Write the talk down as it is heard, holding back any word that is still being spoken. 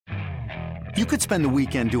You could spend the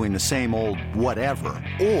weekend doing the same old whatever,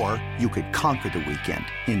 or you could conquer the weekend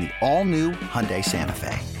in the all-new Hyundai Santa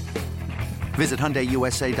Fe. Visit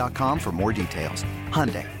HyundaiUSA.com for more details.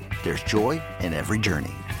 Hyundai, there's joy in every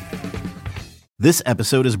journey. This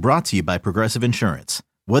episode is brought to you by Progressive Insurance.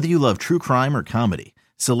 Whether you love true crime or comedy,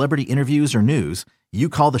 celebrity interviews or news, you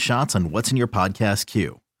call the shots on what's in your podcast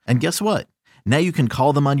queue. And guess what? Now you can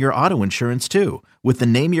call them on your auto insurance too with the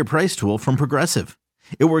Name Your Price tool from Progressive.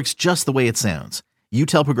 It works just the way it sounds. You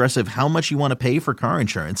tell Progressive how much you want to pay for car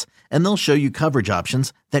insurance, and they'll show you coverage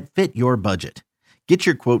options that fit your budget. Get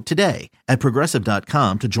your quote today at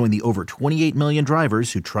Progressive.com to join the over 28 million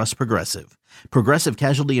drivers who trust Progressive. Progressive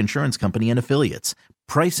Casualty Insurance Company and Affiliates.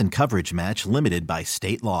 Price and coverage match limited by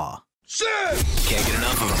state law. Can't get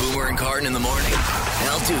enough of Boomer and Carton in the morning.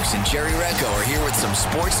 Al Dukes and Jerry Recco are here with some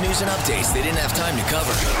sports news and updates they didn't have time to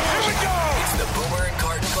cover. Here we go! It's the Boomer and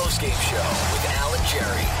Carton postgame show with Al and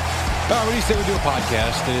Jerry. What do you say we do a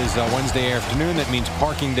podcast? It is Wednesday afternoon. That means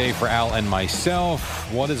parking day for Al and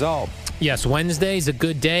myself. What is up? Yes, Wednesday's a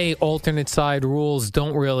good day. Alternate side rules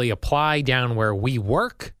don't really apply down where we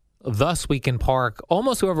work. Thus, we can park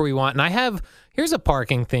almost whoever we want. And here's a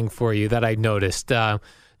parking thing for you that I noticed.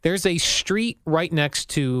 There's a street right next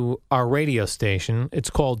to our radio station. It's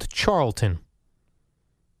called Charlton.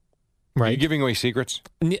 Right? Are you giving away secrets?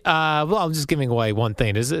 Well, I'm just giving away one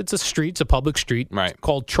thing. It's a street. It's a public street. Right. It's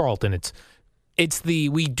called Charlton.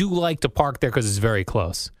 We do like to park there because it's very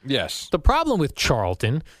close. Yes. The problem with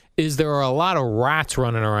Charlton is there are a lot of rats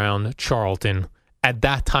running around Charlton at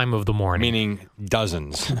that time of the morning. Meaning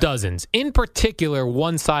dozens. Dozens. In particular,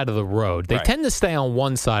 one side of the road. They tend to stay on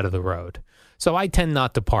one side of the road. So I tend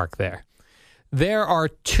not to park there. There are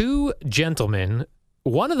two gentlemen.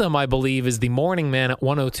 One of them, I believe, is the morning man at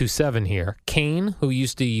 102.7 here. Kane, who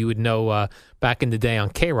you would know back in the day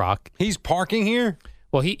on K-Rock. He's parking here?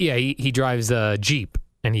 Well, he drives a Jeep,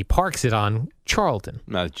 and he parks it on Charlton.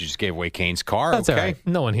 No, you just gave away Kane's car. That's okay. all right.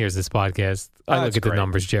 No one hears this podcast. I look That's at the great.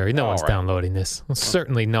 numbers, Jerry. No one's right. downloading this.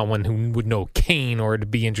 Certainly no one who would know Kane or to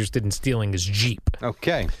be interested in stealing his Jeep.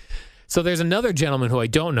 Okay. So there's another gentleman who I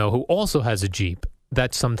don't know who also has a Jeep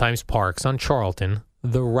that sometimes parks on Charlton,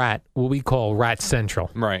 what we call Rat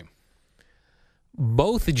Central. Right.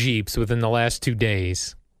 Both Jeeps within the last 2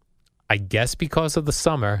 days, I guess because of the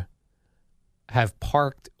summer, have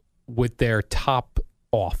parked with their top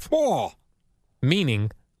off. Oh.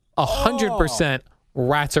 Meaning 100%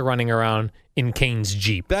 rats are running around in Kane's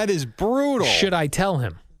Jeep. That is brutal. Should I tell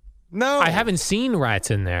him? No. I haven't seen rats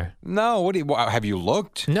in there. No. Have you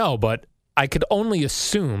looked? No, but I could only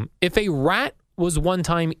assume if a rat was one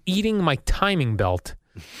time eating my timing belt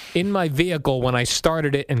in my vehicle when I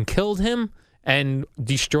started it and killed him and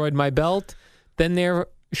destroyed my belt, then they're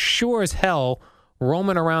sure as hell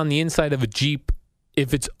roaming around the inside of a Jeep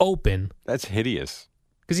if it's open. That's hideous.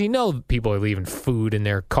 Because people are leaving food in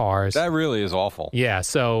their cars. That really is awful. Yeah,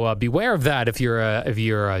 so beware of that if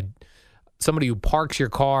you're somebody who parks your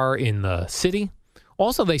car in the city.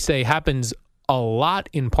 Also, they say happens a lot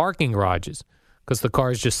in parking garages because the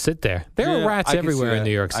cars just sit there. There are rats everywhere in New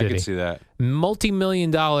York City. I can see that.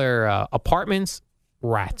 Multi-million-dollar apartments,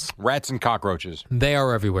 rats. Rats and cockroaches. They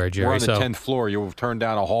are everywhere, Jerry. We're on the 10th floor. You'll turn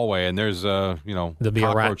down a hallway, and there's There'll be a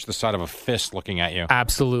rat. cockroach the side of a fist looking at you.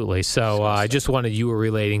 Absolutely. So I just wanted you were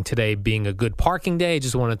relating today being a good parking day. I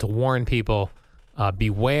just wanted to warn people,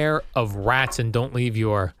 beware of rats and don't leave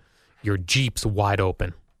your Jeeps wide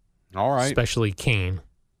open. All right. Especially Kane.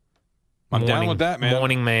 I'm down with that, man.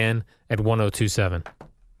 Morning man at 102.7.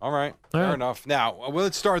 All right. All Fair right. enough. Now,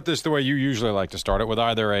 let's start this the way you usually like to start it, with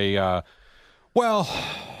either a,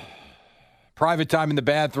 private time in the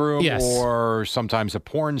bathroom, Yes. or sometimes a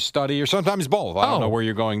porn study, or sometimes both. I don't know where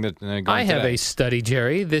you're going. I have a study,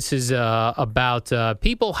 Jerry. This is about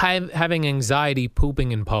people having anxiety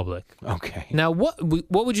pooping in public. Okay. Now, what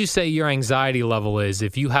would you say your anxiety level is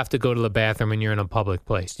if you have to go to the bathroom and you're in a public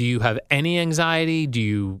place? Do you have any anxiety?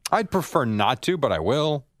 I'd prefer not to, but I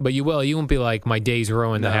will. But you will. You won't be like, my day's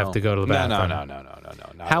ruined. I have to go to the bathroom.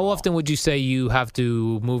 No. How often would you say you have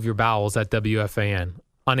to move your bowels at WFAN?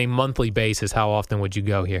 On a monthly basis, how often would you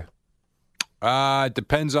go here? It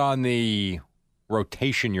depends on the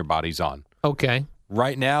rotation your body's on. Okay.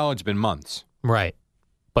 Right now, it's been months. Right.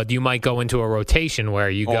 But you might go into a rotation where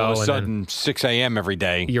you All go of a and sudden, then 6 a.m. every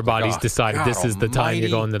day. your body's decided this is the time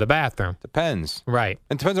you're going to the bathroom. Depends. Right.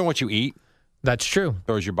 And depends on what you eat. That's true.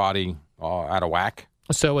 Throws your body out of whack.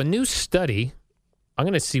 So a new study, I'm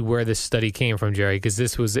going to see where this study came from, Jerry, because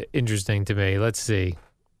this was interesting to me. Let's see.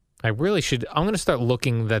 I'm going to start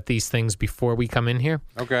looking at these things before we come in here.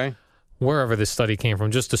 Okay. wherever this study came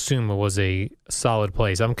from, just assume it was a solid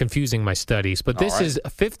place. I'm confusing my studies. But this is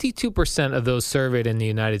 52% of those surveyed in the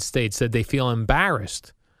United States said they feel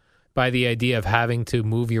embarrassed by the idea of having to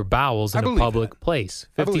move your bowels in a public place.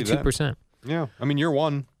 52%. Yeah. I mean, you're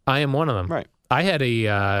one. I am one of them. Right. I had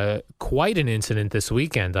a quite an incident this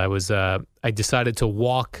weekend. I decided to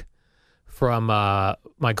walk from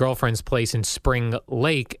my girlfriend's place in Spring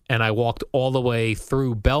Lake, and I walked all the way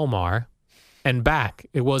through Belmar and back.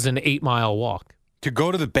 It was an 8-mile walk. To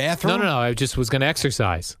go to the bathroom? No. I just was going to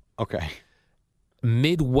exercise. Okay.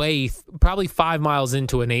 Midway, probably 5 miles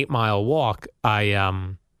into an 8-mile walk, I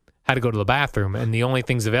had to go to the bathroom, and the only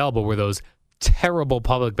things available were those terrible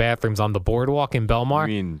public bathrooms on the boardwalk in Belmar.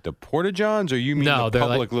 You mean the Porta-Johns, or you mean the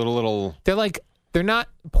public little? They're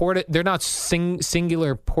not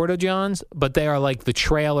singular Porta-Johns, but they are like the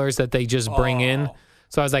trailers that they just bring in.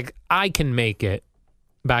 So I was like, I can make it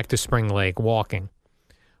back to Spring Lake walking.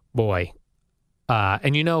 Boy.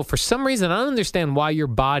 And for some reason, I don't understand why your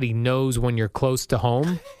body knows when you're close to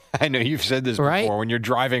home. I know you've said this right? before. When you're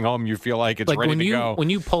driving home, you feel like it's ready to go. When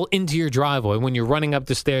you pull into your driveway, when you're running up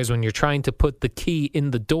the stairs, when you're trying to put the key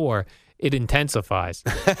in the door, it intensifies.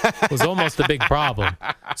 It was almost a big problem.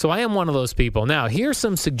 So I am one of those people. Now, here's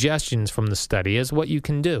some suggestions from the study as what you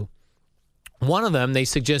can do. One of them, they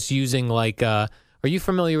suggest using are you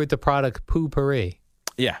familiar with the product Poo-Pourri?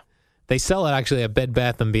 Yeah. They sell it actually at Bed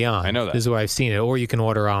Bath & Beyond. I know that. This is where I've seen it, or you can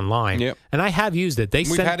order online. Yep. And I have used it.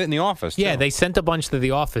 We've had it in the office, too. Yeah, they sent a bunch to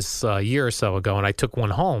the office a year or so ago, and I took one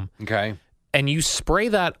home. Okay. And you spray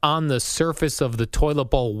that on the surface of the toilet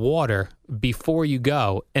bowl water before you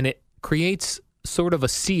go, and it creates sort of a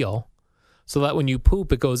seal so that when you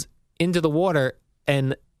poop, it goes into the water,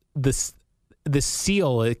 and the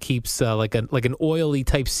seal, it keeps like an oily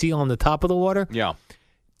type seal on the top of the water. Yeah.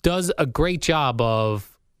 Does a great job of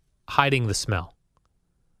hiding the smell,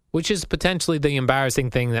 which is potentially the embarrassing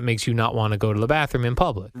thing that makes you not want to go to the bathroom in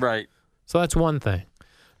public. Right. So that's one thing.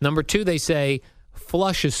 Number two, they say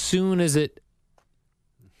flush as soon as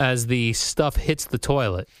the stuff hits the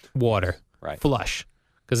toilet water. Right. Flush,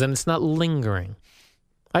 because then it's not lingering.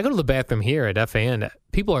 I go to the bathroom here at FAN.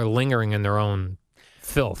 People are lingering in their own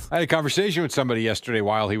filth. I had a conversation with somebody yesterday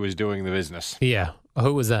while he was doing the business. Yeah.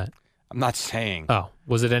 Who was that? I'm not saying. Oh,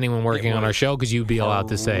 was it anyone working on our show? Because you'd be allowed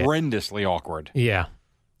to say it. Horrendously awkward. Yeah.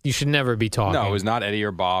 You should never be talking. No, it was not Eddie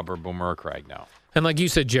or Bob or Boomer or Craig, no. And like you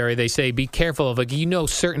said, Jerry, they say be careful of,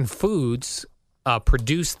 certain foods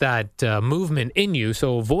produce that movement in you,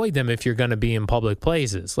 so avoid them if you're going to be in public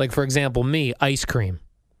places. Like, for example, me, ice cream.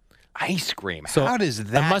 Ice cream? So how does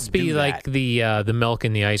that It must be like the milk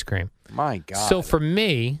in the ice cream. My God. So for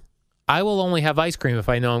me, I will only have ice cream if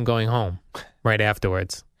I know I'm going home right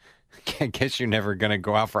afterwards. I guess you're never going to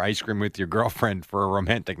go out for ice cream with your girlfriend for a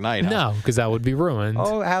romantic night, huh? No, because that would be ruined.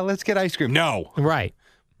 Oh, Al, let's get ice cream. No. Right.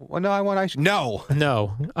 Well, no, I want ice cream. No.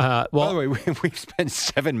 No. By the way, we've spent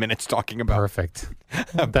 7 minutes talking about... Perfect.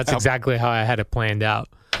 That's exactly how I had it planned out.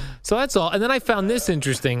 So that's all. And then I found this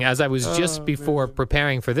interesting. As I was just before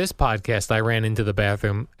preparing for this podcast, I ran into the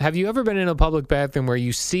bathroom. Have you ever been in a public bathroom where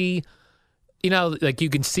you see, like you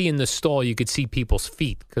can see in the stall, you could see people's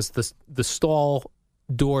feet because the stall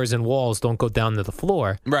doors and walls don't go down to the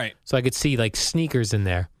floor. Right. So I could see like sneakers in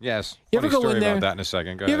there. Yes. You ever go story in there? About that in a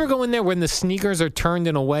second. Go you ahead. ever go in there when the sneakers are turned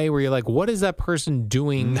in a way where you're like, what is that person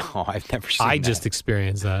doing? No, I've never seen I that. just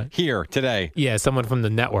experienced that. Here, today. Yeah, someone from the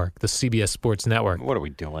network, the CBS Sports Network. What are we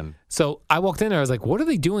doing? So I walked in there, I was like, what are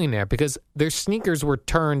they doing there? Because their sneakers were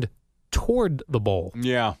turned toward the bowl.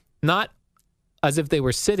 Yeah. Not as if they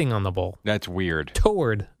were sitting on the bowl. That's weird.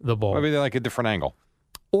 Toward the bowl. Maybe they're like a different angle.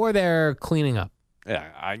 Or they're cleaning up.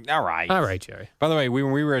 Yeah, all right. All right, Jerry. By the way,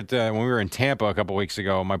 when we were in Tampa a couple weeks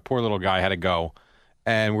ago, my poor little guy had to go,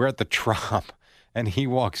 and we're at the Trop, and he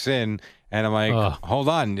walks in, and I'm like, hold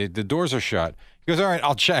on, the doors are shut. He goes, all right,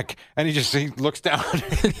 I'll check, and he looks down at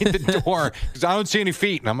the door because I don't see any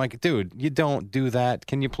feet, and I'm like, dude, you don't do that.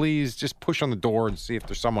 Can you please just push on the door and see if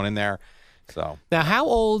there's someone in there? So now, how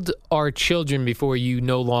old are children before you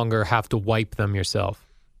no longer have to wipe them yourself?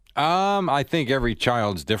 I think every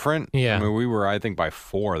child's different. Yeah. I mean, I think by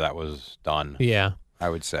 4 that was done. Yeah. I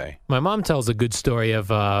would say. My mom tells a good story of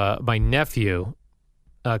my nephew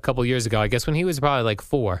a couple years ago. I guess when he was probably like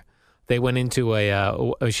 4, they went into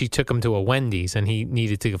she took him to a Wendy's, and he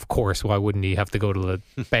needed to, of course, why wouldn't he have to go to the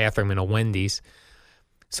bathroom in a Wendy's?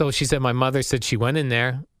 So she said my mother said she went in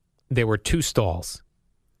there. There were 2 stalls.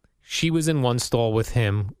 She was in one stall with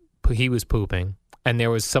him. He was pooping. And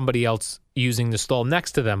there was somebody else using the stall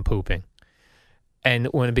next to them pooping. And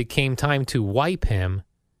when it became time to wipe him,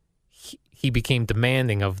 he became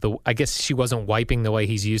demanding of I guess she wasn't wiping the way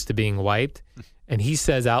he's used to being wiped. And he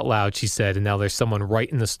says out loud, she said, and now there's someone right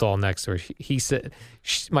in the stall next to her. He said,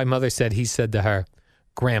 my mother said, he said to her,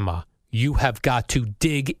 Grandma, you have got to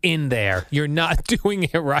dig in there. You're not doing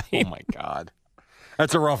it right. Oh, my God.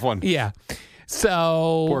 That's a rough one. Yeah.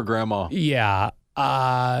 So. Poor Grandma. Yeah. When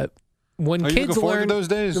Are kids you looking forward learn. to those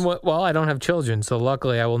days? Well, I don't have children, so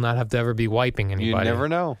luckily I will not have to ever be wiping anybody. You never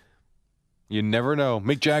know. You never know.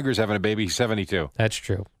 Mick Jagger's having a baby. He's 72. That's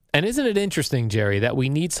true. And isn't it interesting, Jerry, that we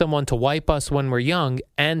need someone to wipe us when we're young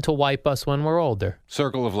and to wipe us when we're older?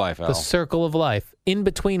 Circle of life, Al. The circle of life. In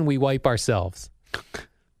between, we wipe ourselves.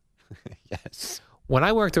 Yes. When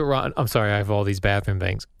I worked at Ron, I'm sorry, I have all these bathroom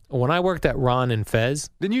things. When I worked at Ron and Fez.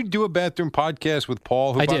 Didn't you do a bathroom podcast with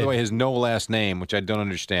Paul, who, by did. the way, has no last name, which I don't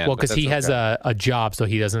understand? Well, because he has a job, so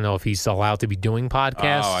he doesn't know if he's allowed to be doing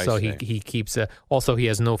podcasts. Oh, I so see. he keeps also, he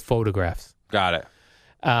has no photographs. Got it.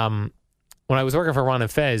 When I was working for Ron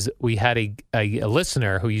and Fez, we had a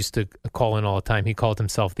listener who used to call in all the time. He called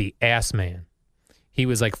himself the Ass Man. He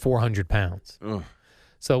was like 400 pounds. Ugh.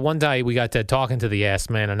 So one day we got to talking to the Ass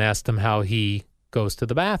Man and asked him how he goes to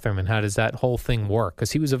the bathroom and how does that whole thing work,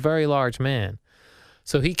 because he was a very large man.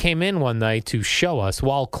 So he came in one night to show us,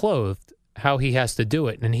 while clothed, how he has to do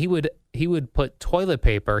it. And he would put toilet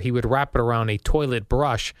paper, he would wrap it around a toilet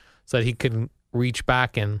brush so that he could reach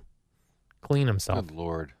back and clean himself. Good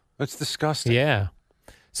Lord. That's disgusting. Yeah.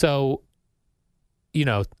 So,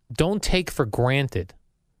 don't take for granted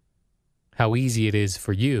how easy it is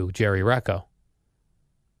for you, Jerry Recco,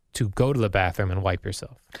 to go to the bathroom and wipe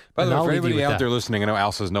yourself. By the And way, I'll for leave you anybody with out that. there listening, I know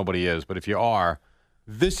Al says nobody is, but if you are,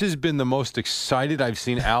 this has been the most excited I've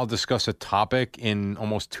seen Al discuss a topic in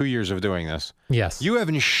almost 2 years of doing this. Yes. You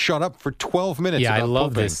haven't shut up for 12 minutes. Yeah, I about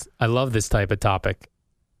love pooping. this. I love this type of topic.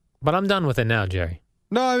 But I'm done with it now, Jerry.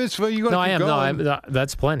 No, it's you got No, to I keep am. going. No,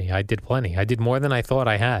 that's plenty. I did plenty. I did more than I thought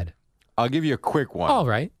I had. I'll give you a quick one. All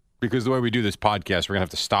right. Because the way we do this podcast, we're going to have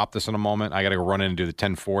to stop this in a moment. I got to go run in and do the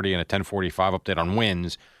 1040 and a 1045 update on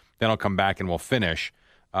wins. Then I'll come back and we'll finish.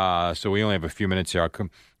 So we only have a few minutes here.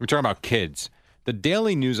 We're talking about kids. The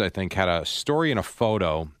Daily News, I think, had a story and a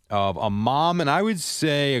photo of a mom, and I would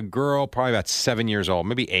say a girl probably about 7 years old,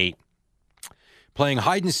 maybe 8, playing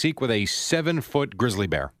hide and seek with a 7-foot grizzly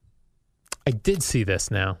bear. I did see this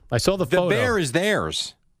now. I saw the The photo. bear is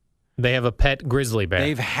theirs. They have a pet grizzly bear.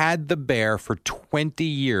 They've had the bear for 20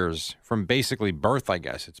 years from basically birth, I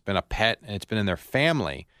guess. It's been a pet, and it's been in their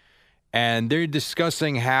family. And they're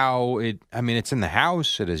discussing how it's in the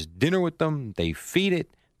house. It has dinner with them. They feed it.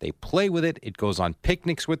 They play with it. It goes on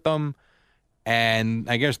picnics with them. And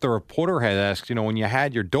I guess the reporter had asked, when you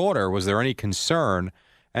had your daughter, was there any concern?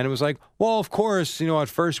 And it was like, well, of course, at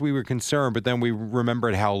first we were concerned, but then we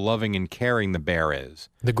remembered how loving and caring the bear is.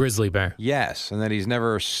 The grizzly bear. Yes, and that he's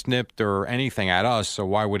never snipped or anything at us, so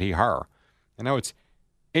why would he her? I know it's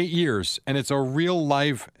 8 years, and it's a real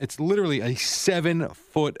life, it's literally a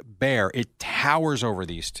 7-foot bear. It towers over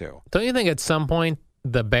these two. Don't you think at some point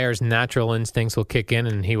the bear's natural instincts will kick in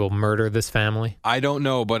and he will murder this family? I don't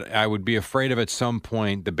know, but I would be afraid of at some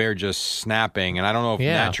point the bear just snapping, and I don't know if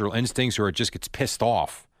natural instincts or it just gets pissed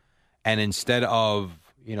off. And instead of,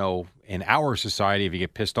 in our society, if you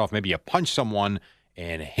get pissed off, maybe you punch someone.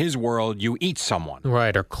 In his world, you eat someone.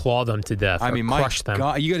 Right, or claw them to death, or crush them.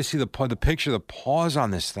 God, you got to see the picture of the paws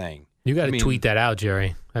on this thing. You got to tweet that out,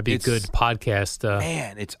 Jerry. That'd be a good podcast.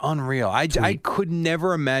 Man, it's unreal. I could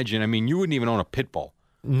never imagine. You wouldn't even own a pit bull.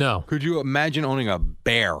 No. Could you imagine owning a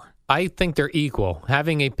bear? I think they're equal.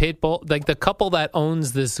 Having a pit bull, like the couple that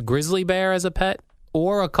owns this grizzly bear as a pet,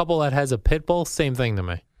 or a couple that has a pit bull, same thing to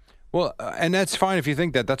me. Well, and that's fine if you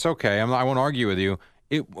think that. That's okay. I won't argue with you.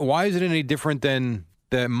 Why is it any different than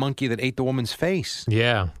the monkey that ate the woman's face?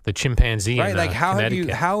 Yeah, the chimpanzee. Right? In,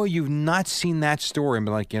 how have you not seen that story and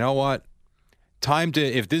been like, you know what? Time to,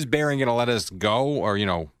 if this bear ain't going to let us go or,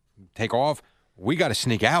 take off, we got to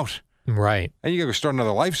sneak out. Right. And you got to start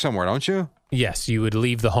another life somewhere, don't you? Yes, you would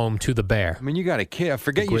leave the home to the bear. You got a kid.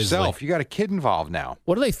 Forget yourself. You got a kid involved now.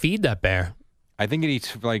 What do they feed that bear? I think it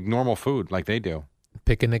eats like normal food like they do.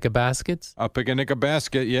 Picnic baskets? A picnic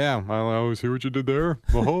basket, yeah. I see what you did there.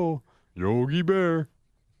 Oh, Yogi Bear.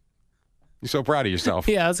 You're so proud of yourself.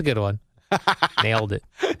 Yeah, that's a good one. Nailed it.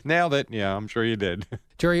 Nailed it. Yeah, I'm sure you did.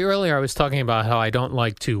 Jerry, earlier I was talking about how I don't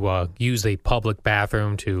like to use a public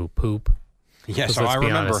bathroom to poop. Yes, I let's be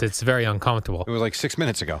remember. honest, it's very uncomfortable. It was like 6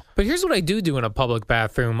 minutes ago. But here's what I do in a public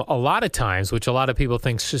bathroom a lot of times, which a lot of people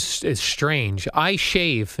think is strange. I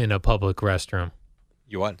shave in a public restroom.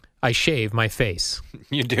 You what? I shave my face.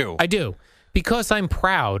 You do? I do. Because I'm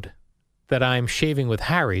proud that I'm shaving with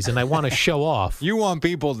Harry's and I want to show off. You want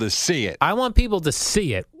people to see it. I want people to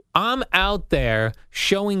see it. I'm out there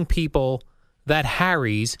showing people that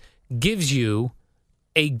Harry's gives you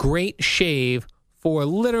a great shave for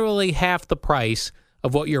literally half the price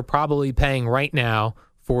of what you're probably paying right now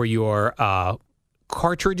for your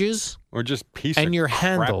cartridges or just piece and of your crap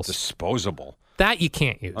handles. Disposable. That you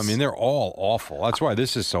can't use. I mean, they're all awful. That's why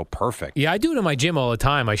this is so perfect. Yeah, I do it in my gym all the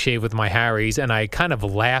time. I shave with my Harry's, and I kind of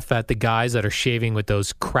laugh at the guys that are shaving with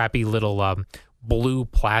those crappy little blue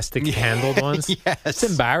plastic handled ones. Yes. It's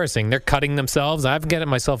embarrassing. They're cutting themselves. I've getting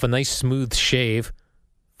myself a nice smooth shave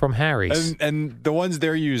from Harry's. And the ones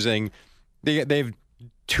they're using, they've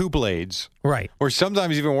 2 blades. Right. Or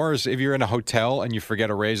sometimes even worse, if you're in a hotel and you forget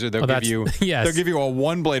a razor, they'll give you yes. they'll give you a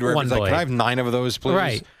 1 blade razor. It's like, can I have 9 of those, please?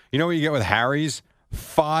 Right. You know what you get with Harry's?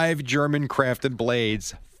 5 German crafted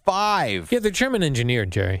blades. 5. Yeah, they're German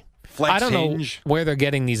engineered, Jerry. Flex I don't hinge. know where they're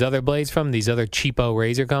getting these other blades from, these other cheapo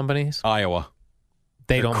razor companies. Iowa.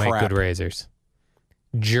 They They're don't make crap. good razors.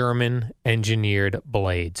 German engineered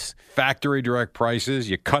blades. Factory direct prices.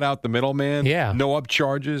 You cut out the middleman. Yeah. No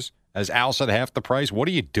upcharges. As Al said, half the price. What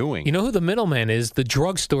are you doing? You know who the middleman is? The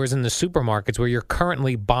drugstores and the supermarkets where you're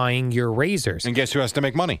currently buying your razors. And guess who has to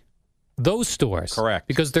make money? Those stores. Correct.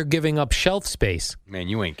 Because they're giving up shelf space. Man,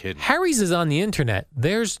 you ain't kidding. Harry's is on the internet.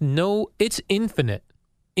 It's infinite.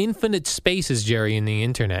 Infinite spaces, Jerry, in the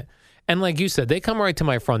internet. And like you said, they come right to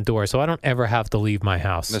my front door, so I don't ever have to leave my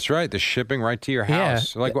house. That's right. The shipping right to your Yeah.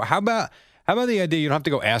 house. Like, how about the idea you don't have to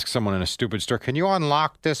go ask someone in a stupid store, can you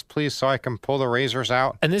unlock this, please, so I can pull the razors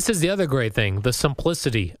out? And this is the other great thing, the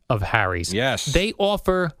simplicity of Harry's. Yes. They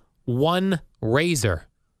offer one razor.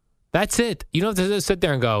 That's it. You don't have to sit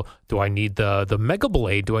there and go, do I need the Mega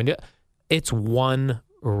Blade? It's one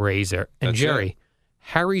razor. And That's Jerry, it.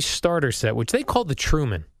 Harry's starter set, which they call the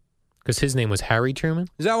Truman, because his name was Harry Truman.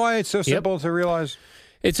 Is that why it's so simple to realize?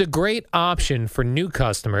 It's a great option for new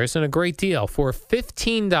customers and a great deal. For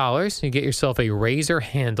 $15, you get yourself a razor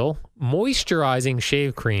handle, moisturizing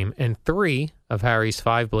shave cream, and 3 of Harry's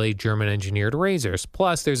 5-blade German-engineered razors.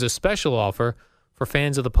 Plus, there's a special offer for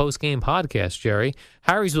fans of the Postgame podcast, Jerry.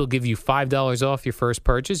 Harry's will give you $5 off your first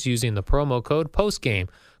purchase using the promo code POSTGAME.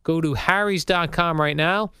 Go to harrys.com right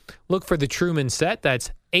now. Look for the Truman set.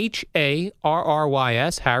 That's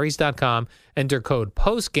HARRYS, harrys.com. Enter code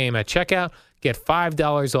POSTGAME at checkout. Get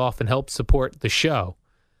 $5 off and help support the show.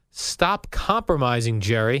 Stop compromising,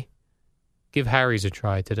 Jerry. Give Harry's a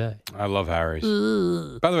try today. I love Harry's.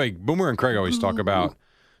 By the way, Boomer and Craig always talk about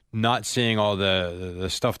not seeing all the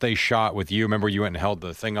stuff they shot with you. Remember you went and held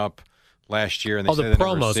the thing up last year? And they The said they never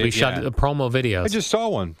promos. see We it? shot Yeah. the promo videos. I just saw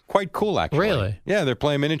one. Quite cool, actually. Really? Yeah, they're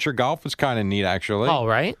playing miniature golf. It's kind of neat, actually. All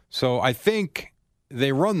right. So I think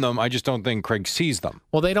they run them. I just don't think Craig sees them.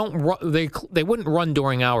 Well, they don't. They wouldn't run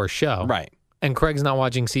during our show, Right. And Craig's not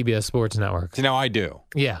watching CBS Sports Network. See, now I do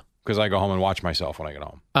Yeah, because I go home and watch myself when I get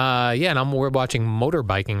home. yeah, and we're watching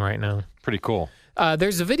motorbiking right now. Pretty cool.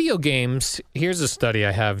 There's a video games. Here's a study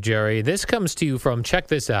I have, Jerry. This comes to you from, check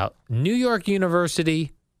this out, New York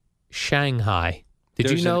University, Shanghai.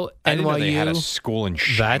 Did you know I didn't know they had a NYU? school in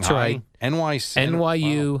Shanghai. That's right.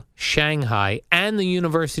 NYU, Wow. Shanghai, and the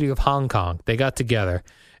University of Hong Kong. They got together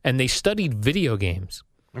and they studied video games.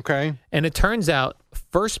 Okay. And it turns out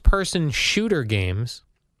first-person shooter games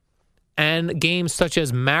and games such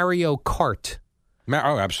as Mario Kart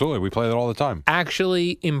Oh, absolutely. We play that all the time.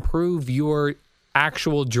 actually improve your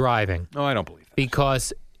actual driving No, I don't believe that.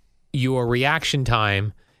 because your reaction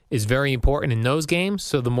time is very important in those games.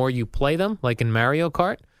 So the more you play them, like in Mario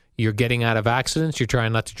Kart, you're getting out of accidents. You're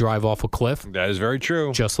trying not to drive off a cliff, That is very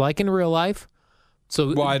true. just like in real life.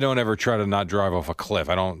 So, Well, I don't ever try to not drive off a cliff.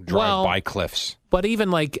 I don't drive Well- by cliffs. but even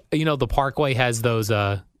like the Parkway has those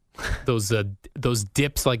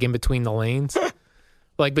dips like in between the lanes,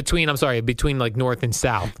 like between like north and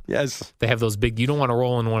south. Yes. They have those big. You don't want to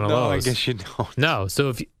roll in one of No, those. I guess you don't. No. So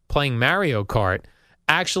if playing Mario Kart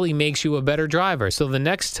actually makes you a better driver. So the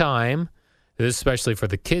next time, this is especially for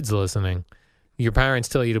the kids listening, your parents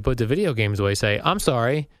tell you to put the video games away, say, I'm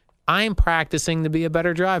sorry, I'm practicing to be a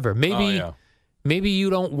better driver. Maybe, Oh, yeah. maybe you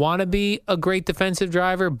don't want to be a great defensive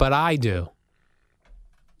driver, but I do.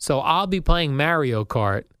 So I'll be playing Mario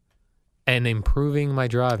Kart and improving my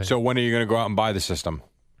driving. So when are you going to go out and buy the system?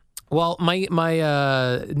 Well, my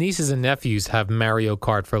nieces and nephews have Mario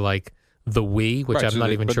Kart for like the Wii, which Right, I'm so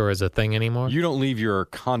not even but sure is a thing anymore. You don't leave your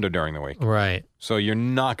condo during the week. Right. So you're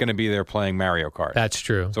not going to be there playing Mario Kart. That's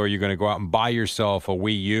true. So are you going to go out and buy yourself a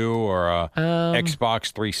Wii U or a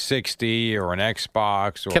Xbox 360 or an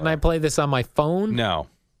Xbox? Or Can I play this on my phone? No.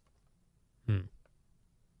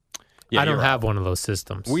 Yeah, I don't you're have one of those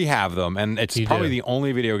systems. right. We have them, and it's You probably do. the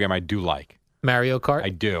only video game I do like. Mario Kart? I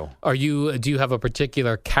do. Do you have a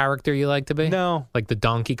particular character you like to be? No. Like the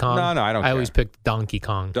Donkey Kong? No, I don't I care. always pick Donkey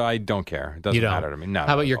Kong. I don't care. It doesn't You don't? matter to me. No. How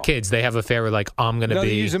not about at your all. kids? They have a favorite, like, I'm going to No, be.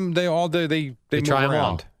 they use them. They all do. They move try 'em all.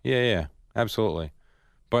 around. Yeah, absolutely.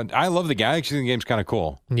 But I love the game. I actually think the game's kind of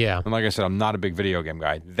cool. Yeah. And like I said, I'm not a big video game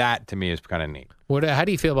guy. That to me is kind of neat. How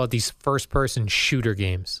do you feel about these first-person shooter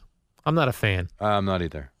games? I'm not a fan. I'm not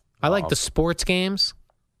either. I like the sports games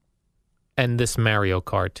and this Mario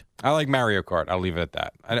Kart. I like Mario Kart. I'll leave it at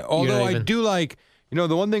that. Although I do like,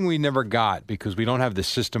 the one thing we never got because we don't have the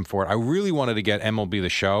system for it. I really wanted to get MLB The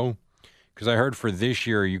Show because I heard for this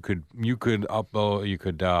year you could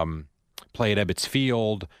play at Ebbets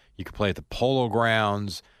Field. You could play at the Polo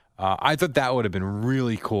Grounds. I thought that would have been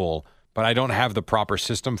really cool. But I don't have the proper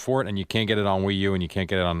system for it, and you can't get it on Wii U, and you can't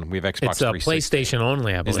get it on. We have Xbox. It's a 360. PlayStation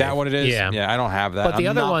only, I believe. Is that what it is? Yeah. Yeah, I don't have that. But the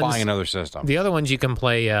I'm other not ones, buying another system. The other ones you can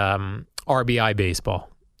play RBI baseball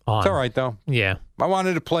on. It's all right though. Yeah. I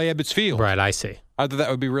wanted to play Ebbets Field. Right, I see. I thought that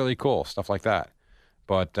would be really cool, stuff like that.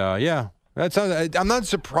 But yeah, I'm not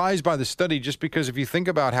surprised by the study just because if you think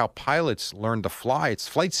about how pilots learn to fly, it's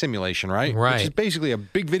flight simulation, right? Right. Which is basically a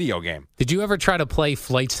big video game. Did you ever try to play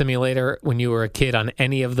Flight Simulator when you were a kid on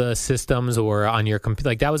any of the systems or on your computer?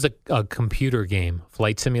 Like that was a computer game,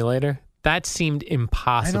 Flight Simulator? That seemed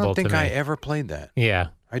impossible I don't think to me. I ever played that. Yeah.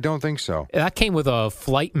 I don't think so. That came with a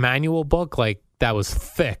flight manual book, like that was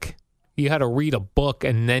thick. You had to read a book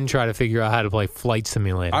and then try to figure out how to play Flight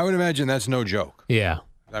Simulator. I would imagine that's no joke. Yeah.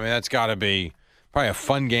 I mean, that's got to be probably a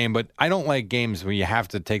fun game, but I don't like games where you have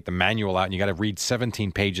to take the manual out and you got to read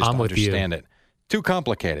 17 pages I'm to with understand it. Too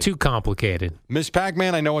complicated. Too complicated. Miss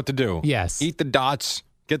Pac-Man, I know what to do. Yes. Eat the dots,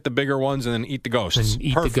 get the bigger ones, and then eat the ghosts. And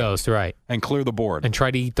eat Perfect. the ghost, right. And clear the board. And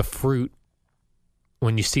try to eat the fruit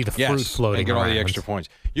when you see the fruit floating and get all the around. extra points.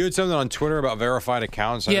 You had something on Twitter about verified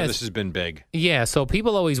accounts. I know Yes. this has been big. Yeah, so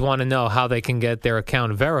people always want to know how they can get their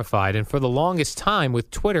account verified. And for the longest time with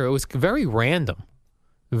Twitter, it was very random.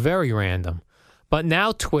 Very random. But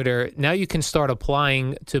now now you can start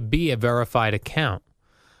applying to be a verified account.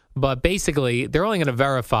 But basically, they're only going to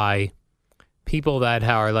verify people that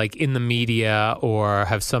are like in the media or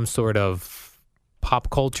have some sort of pop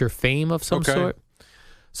culture fame of some sort.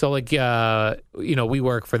 So like, we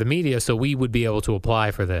work for the media, so we would be able to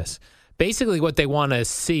apply for this. Basically, what they want to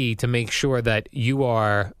see to make sure that you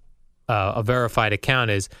are a verified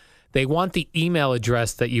account is they want the email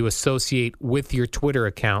address that you associate with your Twitter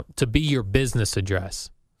account to be your business address.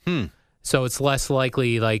 So it's less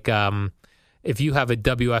likely like if you have a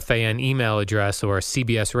WFAN email address or a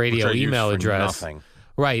CBS Radio Which I use email for address. nothing.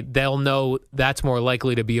 Right. They'll know that's more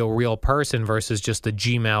likely to be a real person versus just a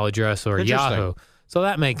Gmail address or Interesting. Yahoo. So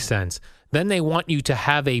that makes sense. Then they want you to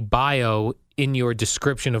have a bio in your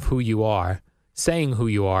description of who you are, saying who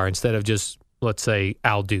you are instead of just, let's say,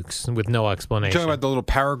 Al Dukes with no You're explanation. talking about the little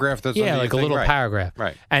paragraph that's Yeah, under like a your thing? little Right. paragraph.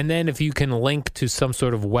 Right. And then if you can link to some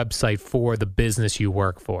sort of website for the business you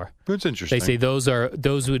work for. That's interesting. They say those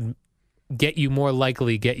would get you more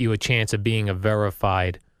likely get you a chance of being a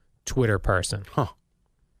verified Twitter person.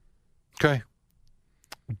 Okay.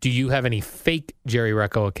 Do you have any fake Jerry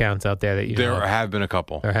Recco accounts out there that you There know? have been a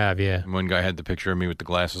couple. Or have, yeah. One guy had the picture of me with the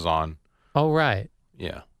glasses on. Oh, right.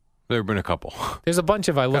 Yeah. There have been a couple. There's a bunch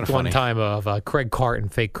of, I looked one funny. time of Craig Carton,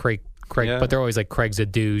 fake Craig, Yeah. but they're always like Craig's a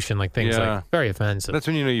douche and like things Yeah. like very offensive. That's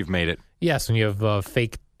when you know you've made it. Yes, when you have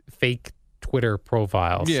fake Twitter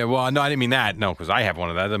profiles. Yeah, well, no, I didn't mean that. No, because I have one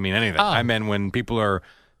of that. That doesn't mean anything. Oh. I meant when people are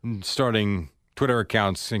starting Twitter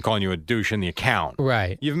accounts and calling you a douche in the account.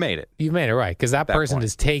 Right. You've made it. You've made it right because that that person point.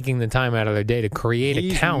 is taking the time out of their day to create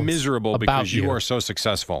He's accounts miserable about because you are so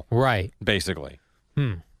successful, right. basically.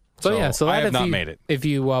 So yeah, so I that have if not you, made it. If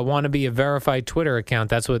you want to be a verified Twitter account,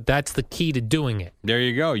 that's the key to doing it. There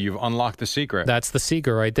you go. You've unlocked the secret. That's the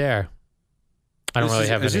secret right there. I don't really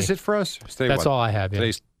have Is any. this it for us? Today That's what? all I have. Yeah.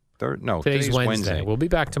 Today's third. No, Today's Wednesday. We'll be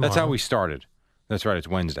back tomorrow. That's how we started. That's right. It's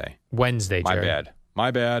Wednesday. Wednesday, My Jerry. bad.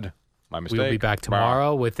 My bad. My mistake. We will be back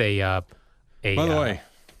tomorrow with a By the way,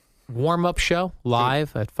 warm-up show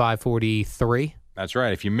live at 5:43. that's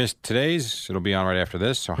right. If you missed today's, it'll be on right after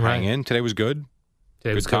this. So hang Right. in. Today was good.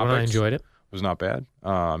 Today was Good good. I topics. enjoyed it. It was not bad.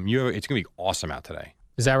 It's gonna be awesome out today.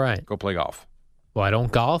 Is that right? Go play golf. Well, I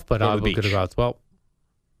don't golf, but Go to I the will go to beach. golf. Well,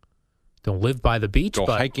 don't live by the beach, Go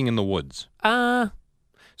but hiking in the woods. uh,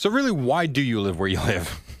 So really, why do you live where you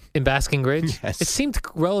live? in Basking Ridge, Yes. it seemed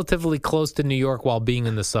relatively close to New York while being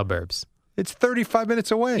in the suburbs. It's 35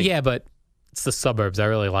 minutes away. Yeah, but it's the suburbs. I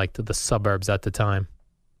really liked the suburbs at the time.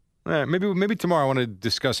 All right, maybe tomorrow I want to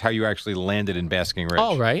discuss how you actually landed in Basking Ridge.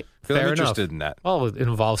 All right, I feel fair I'm enough. interested in that. Well, it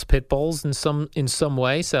involves pit bulls in some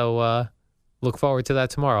way, so look forward to that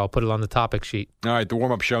tomorrow. I'll put it on the topic sheet. All right, the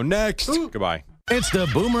warm-up show next. Goodbye. It's the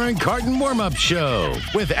Boomer and Carton warm-up show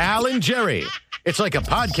with Al and Jerry. It's like a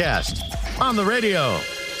podcast on the radio,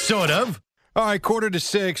 sort of. All right,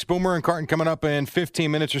 5:45. Boomer and Carton coming up in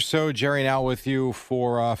 15 minutes or so. Jerry and Al with you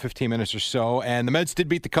for 15 minutes or so. And the Mets did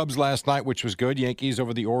beat the Cubs last night, which was good. Yankees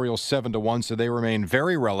over the Orioles 7-1, so they remain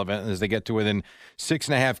very relevant as they get to within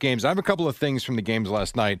 6.5 games. I have a couple of things from the games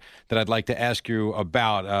last night that I'd like to ask you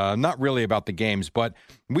about. Not really about the games, but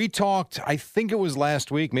we talked, I think it was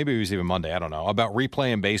last week, maybe it was even Monday, I don't know, about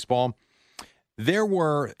replaying baseball. There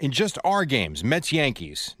were, in just our games,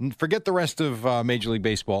 Mets-Yankees, forget the rest of Major League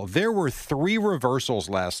Baseball, there were 3 reversals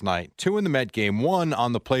last night, 2 in the Met game, 1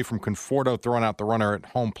 on the play from Conforto throwing out the runner at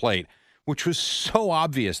home plate, which was so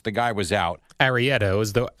obvious the guy was out. Arrieta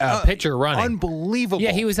was the pitcher running. Unbelievable.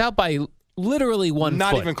 Yeah, he was out by literally 1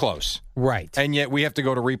 Not foot. even close. Right. And yet we have to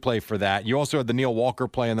go to replay for that. You also had the Neil Walker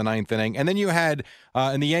play in the 9th inning. And then you had,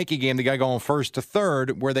 in the Yankee game, the guy going first to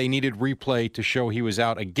third where they needed replay to show he was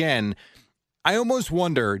out again. I almost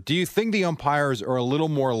wonder, do you think the umpires are a little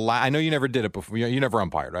more I know you never did it before. You never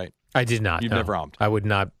umpired, right? I did not. You've no. never umped. I would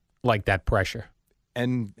not like that pressure.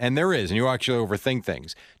 And there is, and you actually overthink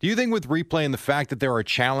things. Do you think with replay and the fact that there are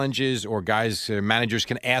challenges or guys, managers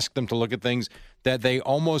can ask them to look at things, that they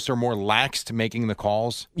almost are more laxed making the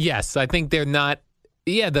calls? Yes, I think they're not.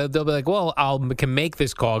 Yeah, they'll be like, well, can make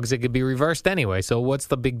this call because it could be reversed anyway. So what's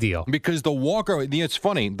the big deal? Because the Walker, it's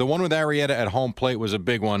funny, the one with Arrieta at home plate was a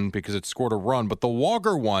big one because it scored a run. But the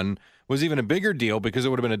Walker one was even a bigger deal because it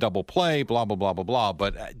would have been a double play, blah, blah, blah, blah, blah.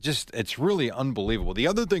 But just, it's really unbelievable. The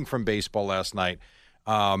other thing from baseball last night,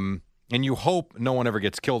 and you hope no one ever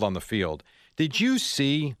gets killed on the field. Did you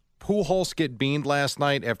see Pujols get beamed last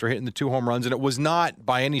night after hitting the 2 home runs? And it was not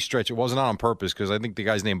by any stretch. It wasn't on purpose because I think the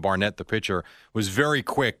guy's named Barnett, the pitcher, was very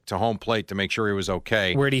quick to home plate to make sure he was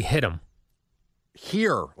okay. Where'd he hit him?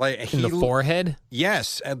 Here. Like In the forehead?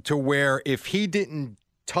 Yes, to where if he didn't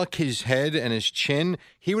tuck his head and his chin,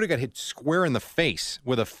 he would have got hit square in the face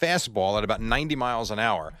with a fastball at about 90 miles an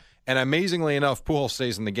hour. And amazingly enough, Pujols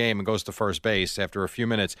stays in the game and goes to first base after a few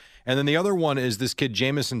minutes. And then the other one is this kid,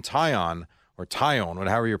 Jameson Taillon, or Tyone,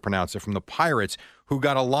 whatever you pronounce it, from the Pirates, who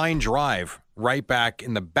got a line drive right back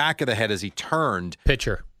in the back of the head as he turned.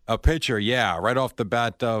 Pitcher. A pitcher, yeah, right off the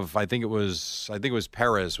bat of I think it was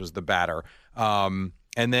Perez was the batter. And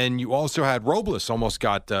then you also had Robles almost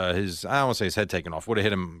got his, I don't want to say his head taken off, would have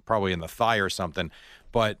hit him probably in the thigh or something.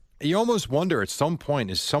 But you almost wonder at some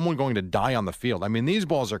point, is someone going to die on the field? I mean, these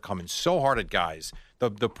balls are coming so hard at guys.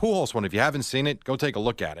 The Pujols one, if you haven't seen it, go take a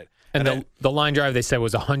look at it. And the line drive, they said,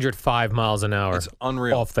 was 105 miles an hour. It's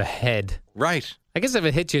unreal. Off the head. Right. I guess if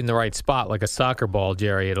it hits you in the right spot, like a soccer ball,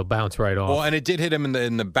 Jerry, it'll bounce right off. Well, and it did hit him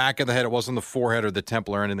in the back of the head. It wasn't the forehead or the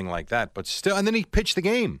temple or anything like that. But still, and then he pitched the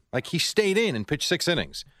game. Like, he stayed in and pitched 6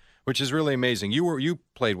 innings, which is really amazing. You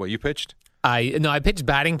played what? You pitched? I pitched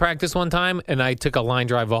batting practice one time, and I took a line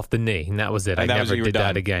drive off the knee, and that was it. And I never did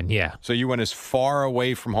that again. Yeah. So you went as far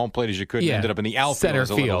away from home plate as you could and ended up in the outfield center as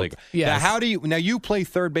a little field. league. Yes. Now you play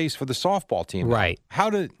third base for the softball team. Right.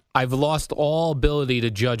 Now. I've lost all ability to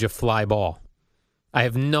judge a fly ball. I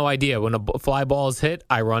have no idea. When a fly ball is hit,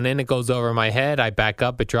 I run in, it goes over my head, I back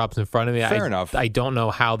up, it drops in front of me. Fair enough. I don't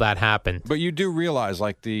know how that happened. But you do realize,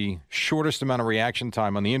 like, the shortest amount of reaction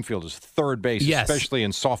time on the infield is third base, Yes. especially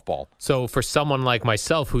in softball. So for someone like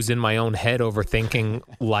myself who's in my own head overthinking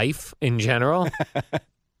life in general,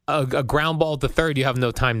 a ground ball to third, you have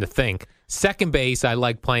no time to think. Second base, I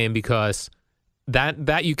like playing because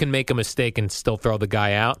that you can make a mistake and still throw the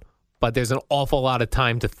guy out. But there's an awful lot of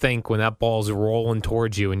time to think when that ball's rolling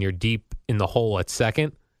towards you and you're deep in the hole at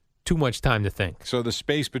second. Too much time to think. So the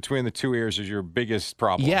space between the 2 ears is your biggest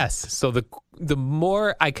problem. Yes. So the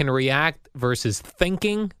more I can react versus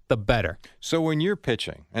thinking, the better. So when you're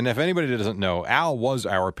pitching, and if anybody doesn't know, Al was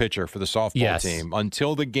our pitcher for the softball team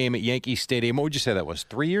until the game at Yankee Stadium. What would you say that was?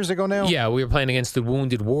 3 years ago now? Yeah, we were playing against the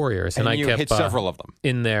Wounded Warriors, and I you kept hit several of them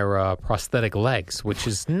in their prosthetic legs, which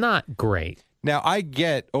is not great. Now, I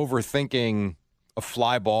get overthinking a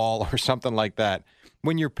fly ball or something like that.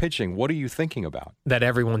 When you're pitching, what are you thinking about? That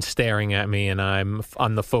everyone's staring at me and I'm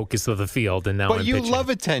on the focus of the field, and now But I'm you pitching. love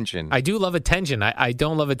attention. I do love attention. I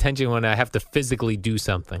don't love attention when I have to physically do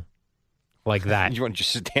something like that. You want to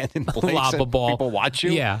just stand in place Lob a and ball. people watch you?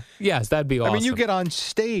 Yeah. Yes, that'd be awesome. I mean, you get on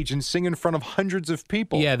stage and sing in front of hundreds of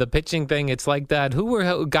people. Yeah, the pitching thing, it's like that.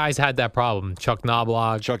 Who guys had that problem? Chuck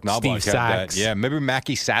Knobloch, Steve had Sachs. that. Yeah, maybe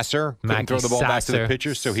Mackie Sasser couldn't throw the ball back to the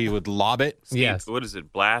pitcher, so he would lob it. Yes. What is it?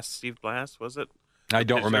 Steve Blass, was it? I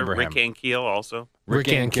don't remember him. Rick Ankiel also. Rick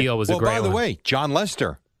Ankiel was a great Well, by the one. way, John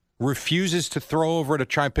Lester refuses to throw over to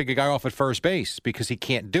try and pick a guy off at first base because he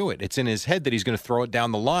can't do it. It's in his head that he's going to throw it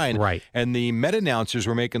down the line. Right. And the Met-announcers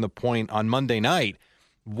were making the point on Monday night,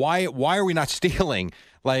 why are we not stealing?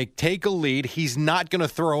 Like, take a lead. He's not going to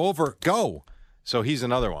throw over. Go. So he's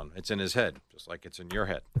another one. It's in his head, just like it's in your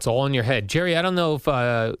head. It's all in your head. Jerry, I don't know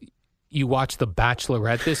if you watched The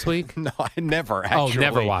Bachelorette this week. No, I never actually. Oh,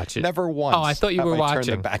 never watch it. Never once. Oh, I thought you were watching.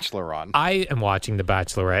 Turn The Bachelor on. I am watching The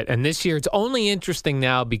Bachelorette, and this year it's only interesting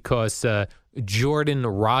now because Jordan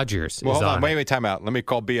Rogers Well, is hold on. it. Wait, time out. Let me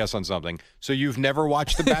call BS on something. So you've never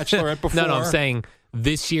watched The Bachelorette before? No, I'm saying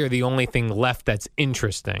this year the only thing left that's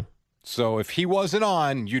interesting. So if he wasn't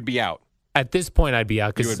on, you'd be out. At this point, I'd be out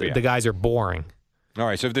You because would be the out. guys are boring. All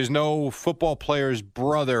right. So if there's no football player's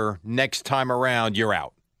brother next time around, you're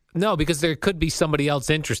out. No, because there could be somebody else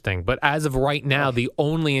interesting. But as of right now, the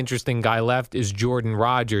only interesting guy left is Jordan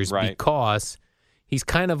Rogers because he's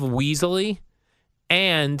kind of weaselly.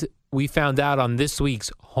 And we found out on this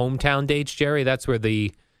week's Hometown Dates, Jerry, that's where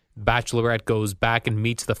the Bachelorette goes back and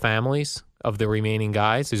meets the families of the remaining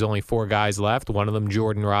guys. There's only 4 guys left, one of them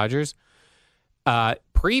Jordan Rogers.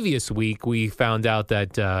 Previous week, we found out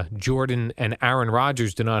that Jordan and Aaron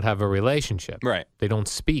Rodgers do not have a relationship. Right. They don't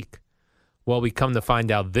speak. Well, we come to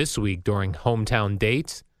find out this week during Hometown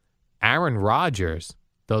Dates, Aaron Rodgers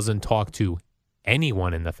doesn't talk to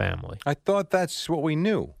anyone in the family. I thought that's what we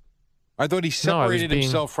knew. I thought he No, I was separated being-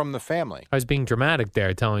 himself from the family. I was being dramatic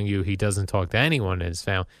there, telling you he doesn't talk to anyone in his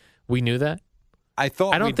family. We knew that? I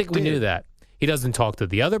thought I don't think we did. knew that. He doesn't talk to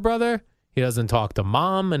the other brother. He doesn't talk to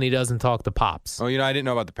mom, and he doesn't talk to pops. Oh, I didn't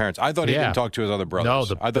know about the parents. I thought he Yeah. didn't talk to his other brothers.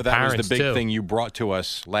 No, I the thought that was parents, the big too. thing you brought to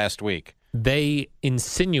us last week. They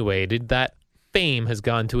insinuated that fame has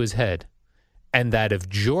gone to his head, and that if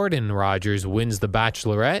Jordan Rogers wins the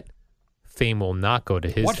Bachelorette, fame will not go to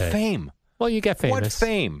his What head. fame? Well, you get famous. What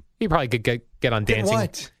fame? You probably could get on Get Dancing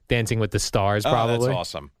what? Dancing with the Stars, Oh, probably. that's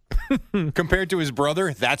awesome. Compared to his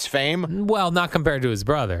brother, that's fame. Well, not compared to his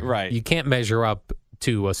brother. Right. You can't measure up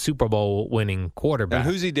to a Super Bowl winning quarterback. And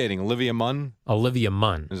who's he dating? Olivia Munn? Olivia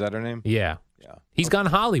Munn. Is that her name? Yeah. Yeah. He's gone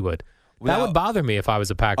Hollywood. That Now, would bother me if I was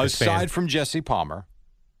a Packers fan. Aside from Jesse Palmer,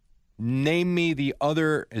 name me the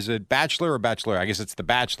other. Is it Bachelor or Bachelor? I guess it's the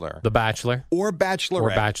Bachelor. The Bachelor Or Bachelorette.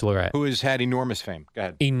 or Bachelorette. Who has had enormous fame. Go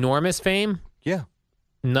ahead. Enormous fame? Yeah.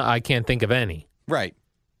 No, I can't think of any. Right.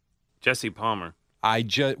 Jesse Palmer.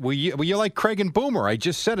 Well, you're like Craig and Boomer. I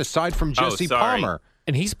just said aside from Jesse sorry. Palmer.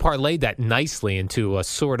 And he's parlayed that nicely into a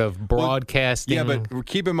sort of broadcasting. Yeah, but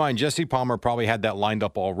keep in mind, Jesse Palmer probably had that lined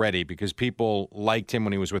up already because people liked him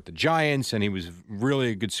when he was with the Giants, and he was really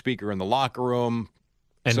a good speaker in the locker room.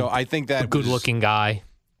 And so I think that a good-looking guy.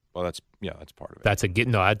 Well, that's part of it. That's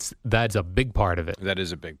a big part of it. That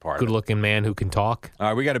is a big part of it. Good-looking man who can talk. All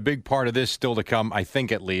right, we got a big part of this still to come, I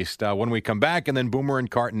think at least, when we come back, and then Boomer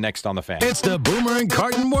and Carton next on the Fan. It's the Boomer and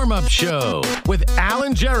Carton warm-up show with Al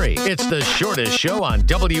and Jerry. It's the shortest show on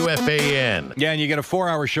WFAN. Yeah, and you get a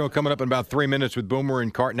 4-hour show coming up in about 3 minutes with Boomer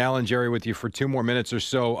and Carton. Al and Jerry with you for 2 more minutes or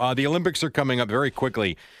so. The Olympics are coming up very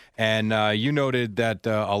quickly, and you noted that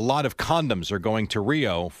a lot of condoms are going to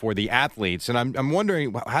Rio for the athletes. And I'm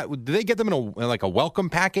wondering, do they get them in a welcome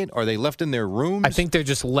packet? Or are they left in their rooms? I think they're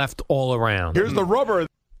just left all around. Here's the rubber.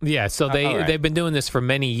 Yeah, so all right. they've been doing this for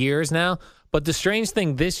many years now. But the strange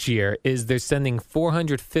thing this year is they're sending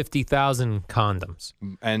 450,000 condoms.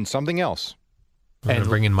 And something else. And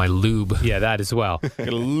bring in my lube. Yeah, that as well.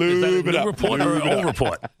 Lube it up. Report or old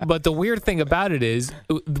report? But the weird thing about it is,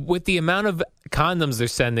 with the amount of condoms they're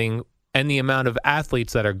sending and the amount of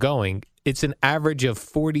athletes that are going, it's an average of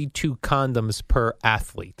 42 condoms per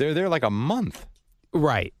athlete. They're there like a month.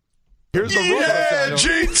 Right. Here's the rubber.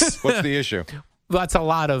 Jinx! What's the issue? That's a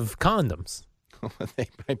lot of condoms. They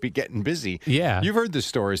might be getting busy. Yeah. You've heard the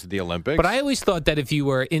stories at the Olympics. But I always thought that if you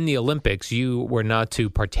were in the Olympics, you were not to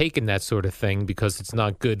partake in that sort of thing because it's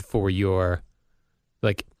not good for your,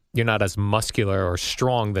 like, you're not as muscular or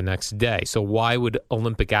strong the next day. So why would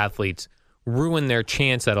Olympic athletes ruin their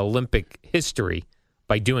chance at Olympic history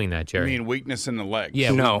by doing that, I Jerry? mean, weakness in the legs.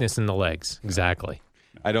 Yeah, weakness in the legs. Exactly.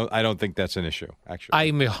 I don't think that's an issue, actually.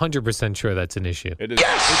 I'm 100% sure that's an issue. It is.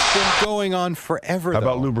 It's been going on forever, How though.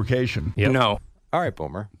 about lubrication? Yep. No. All right,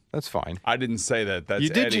 Boomer. That's fine. I didn't say that. That's You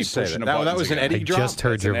did Eddie just say pushing that. the That buttons was an again. Eddie I drop? just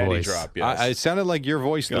heard That's your an Eddie voice. drop, yes. It sounded like your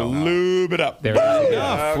voice, though. Lube it up. There it is.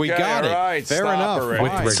 Enough. We Okay, got it. all right, Fair stop enough. already.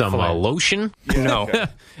 Fine. With some lotion? No.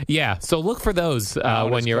 Yeah, so look for those No,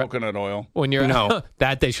 when it's you're coconut oil. No.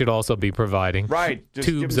 that they should also be providing. Right. Just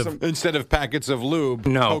Tubes give of them some, Instead of packets of lube,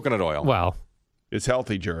 No. coconut oil. well, it's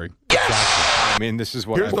healthy, Jerry. I mean, this is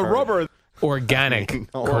what Here's I've the heard. rubber. organic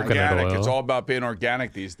coconut Organic. oil. It's all about being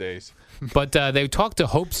organic these days. But they talked to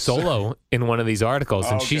Hope Solo in one of these articles,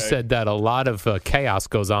 and she Okay. said that a lot of chaos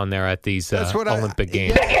goes on there at these Olympic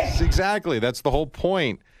Games. Yes, exactly. That's the whole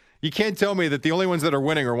point. You can't tell me that the only ones that are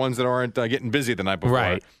winning are ones that aren't getting busy the night before.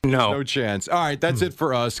 Right. No chance. All right, that's it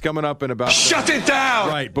for us. Coming up in about... Shut it down!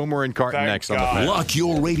 Right, Boomer and Carton Thank next on the God. Fan. Lock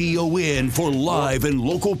your radio in for live and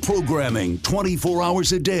local programming 24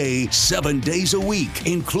 hours a day, 7 days a week,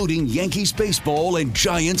 including Yankees baseball and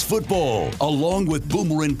Giants football, along with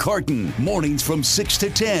Boomer and Carton, mornings from 6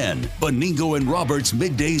 to 10, Beningo and Roberts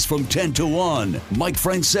middays from 10 to 1, Mike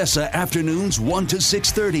Francesa afternoons 1 to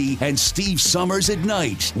 6:30, and Steve Summers at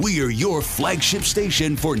night. We are your flagship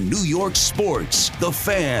station for New York sports. The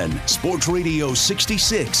Fan, Sports Radio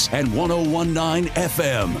 66 and 101.9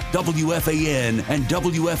 FM, WFAN and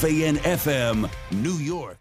WFAN FM, New York.